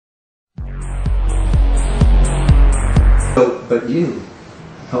But you,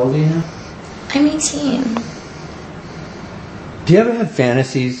 how old are you now? I'm 18. Do you ever have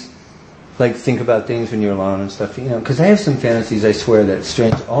fantasies? Like think about things when you're alone and stuff, you know? Because I have some fantasies, I swear, that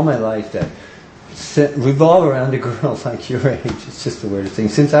strange all my life that revolve around a girl like your age. It's just the weirdest thing.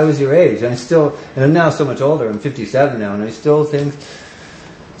 Since I was your age, and I'm now so much older. I'm 57 now, and I still think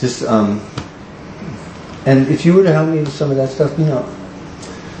just and if you were to help me with some of that stuff, you know,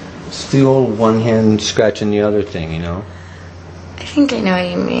 it's the old one hand scratching the other thing, you know. I think I know what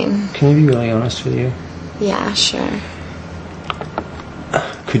you mean. Can I be really honest with you? Yeah, sure.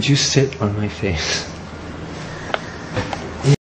 Could you sit on my face?